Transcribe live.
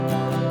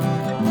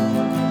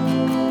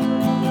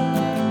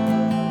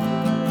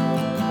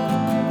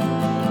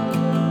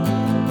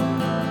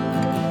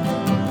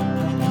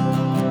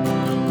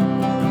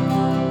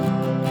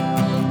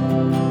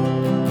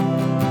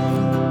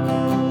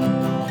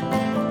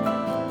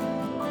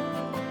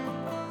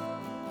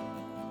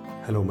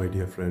Hello, my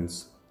dear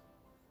friends.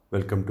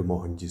 Welcome to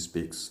Mohanji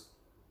Speaks.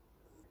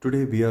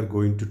 Today, we are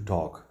going to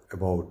talk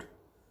about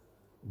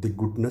the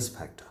goodness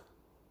factor.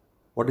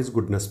 What is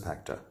goodness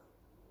factor?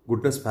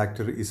 Goodness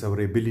factor is our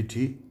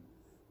ability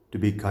to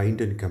be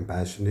kind and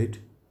compassionate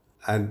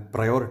and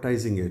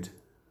prioritizing it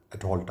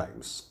at all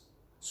times.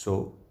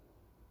 So,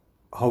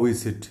 how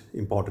is it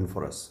important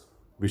for us?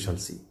 We shall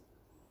see.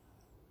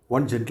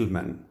 One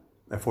gentleman,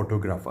 a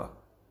photographer,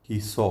 he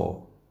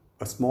saw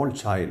a small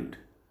child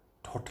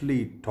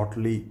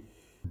totally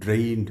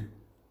drained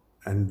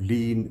and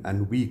lean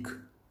and weak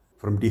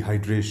from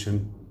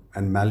dehydration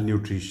and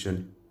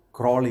malnutrition,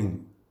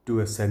 crawling to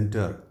a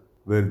center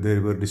where they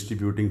were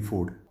distributing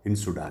food in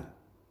Sudan.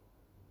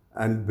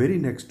 And very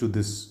next to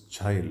this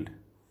child,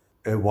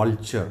 a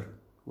vulture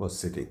was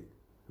sitting,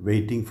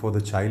 waiting for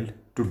the child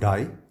to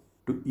die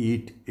to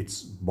eat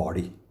its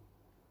body.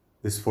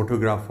 This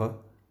photographer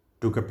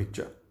took a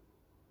picture.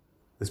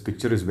 This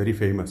picture is very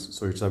famous,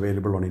 so it's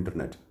available on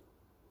internet.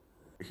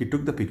 He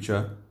took the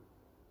picture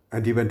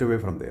and he went away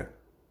from there.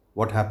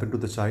 What happened to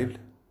the child?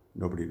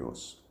 Nobody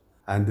knows.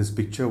 And this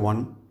picture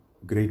won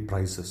great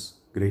prizes,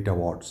 great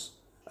awards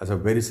as a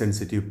very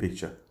sensitive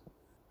picture.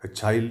 A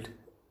child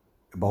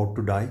about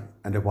to die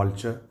and a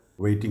vulture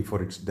waiting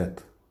for its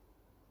death.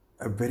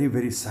 A very,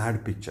 very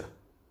sad picture.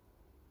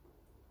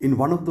 In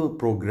one of the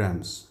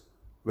programs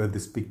where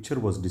this picture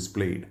was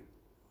displayed,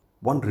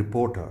 one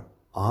reporter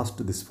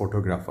asked this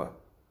photographer,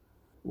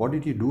 "What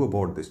did you do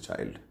about this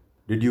child?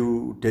 Did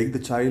you take the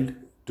child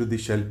to the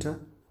shelter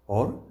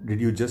or did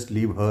you just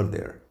leave her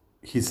there?"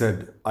 He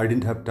said, "I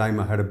didn't have time.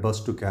 I had a bus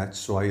to catch,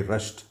 so I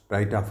rushed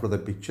right after the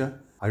picture.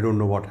 I don't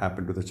know what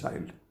happened to the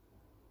child."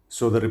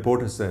 So the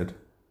reporter said,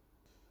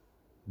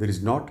 "There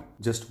is not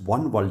just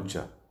one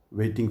vulture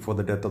waiting for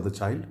the death of the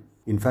child.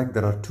 In fact,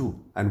 there are two,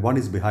 and one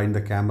is behind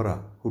the camera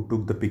who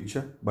took the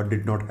picture but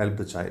did not help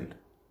the child."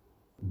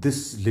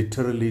 This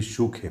literally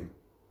shook him.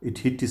 It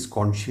hit his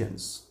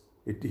conscience.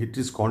 It hit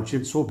his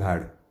conscience so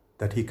bad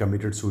that he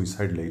committed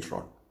suicide later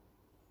on.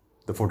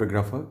 The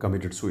photographer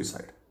committed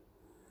suicide.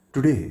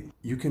 Today,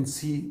 you can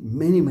see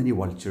many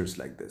vultures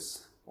like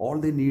this. All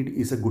they need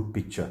is a good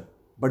picture,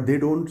 but they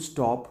don't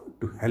stop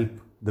to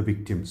help the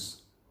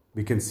victims.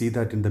 We can see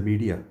that in the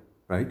media,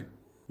 right?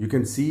 You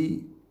can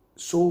see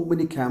so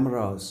many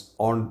cameras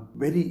on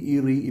very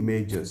eerie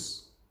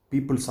images.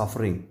 People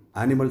suffering,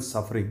 animals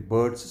suffering,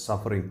 birds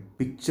suffering,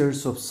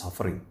 pictures of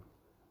suffering.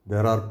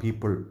 There are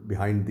people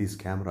behind these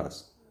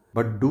cameras.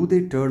 But do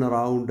they turn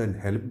around and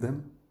help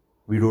them?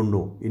 We don't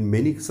know. In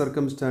many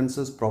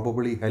circumstances,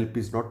 probably help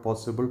is not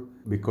possible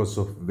because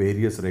of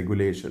various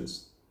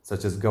regulations,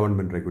 such as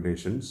government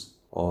regulations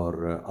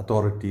or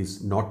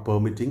authorities not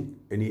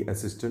permitting any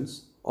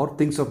assistance or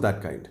things of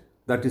that kind.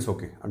 That is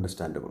okay,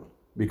 understandable.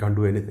 We can't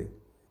do anything.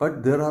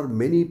 But there are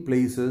many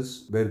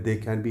places where they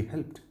can be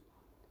helped.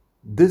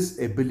 This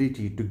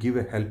ability to give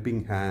a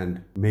helping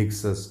hand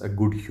makes us a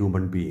good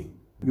human being.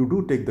 You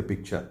do take the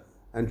picture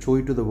and show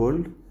it to the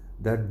world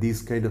that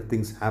these kind of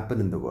things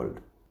happen in the world.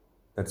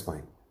 That's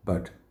fine.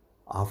 But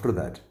after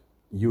that,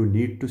 you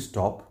need to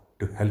stop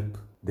to help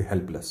the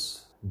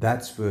helpless.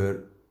 That's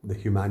where the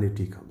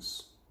humanity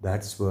comes.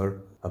 That's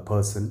where a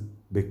person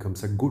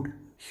becomes a good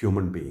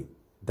human being.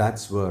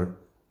 That's where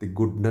the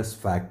goodness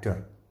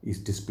factor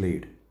is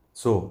displayed.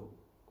 So,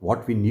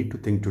 what we need to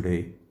think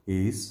today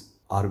is,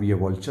 are we a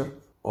vulture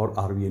or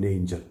are we an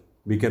angel?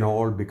 We can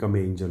all become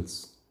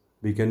angels.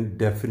 We can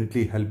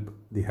definitely help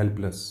the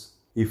helpless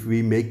if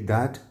we make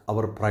that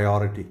our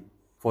priority.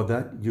 For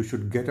that, you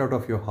should get out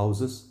of your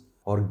houses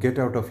or get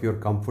out of your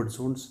comfort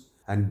zones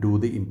and do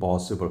the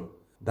impossible.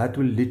 That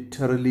will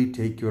literally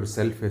take your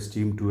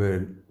self-esteem to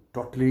a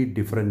totally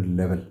different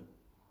level.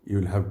 You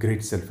will have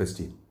great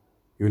self-esteem.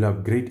 You will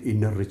have great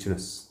inner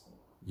richness.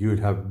 You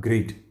will have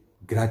great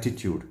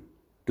gratitude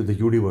to the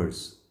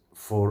universe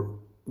for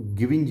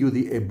giving you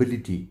the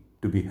ability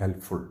to be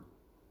helpful.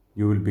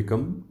 You will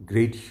become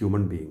great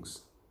human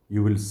beings.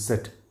 You will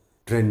set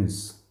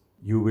trends.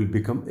 You will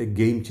become a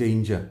game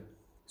changer.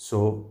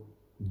 So,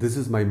 this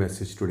is my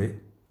message today.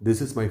 This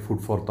is my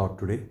food for thought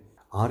today.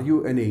 Are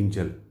you an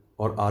angel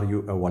or are you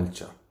a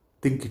vulture?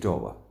 Think it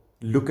over.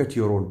 Look at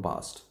your own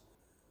past.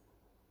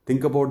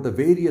 Think about the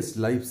various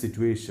life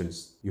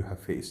situations you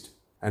have faced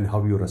and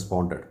how you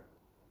responded.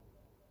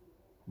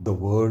 The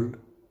world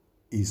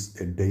is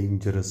a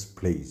dangerous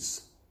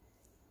place,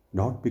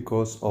 not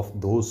because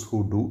of those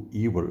who do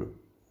evil,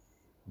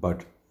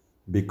 but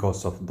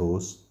because of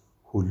those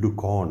who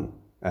look on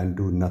and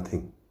do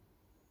nothing.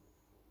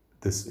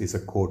 This is a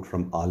quote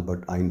from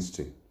Albert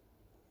Einstein.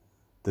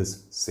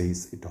 This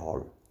says it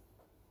all.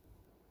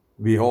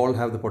 We all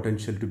have the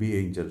potential to be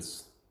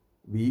angels.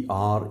 We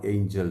are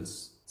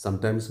angels.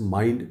 Sometimes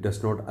mind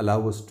does not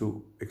allow us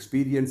to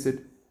experience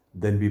it,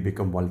 then we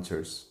become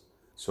vultures.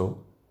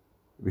 So,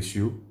 wish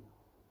you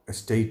a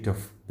state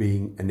of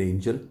being an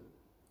angel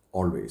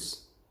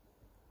always.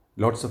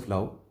 Lots of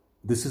love.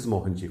 This is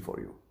Mohanji for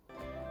you.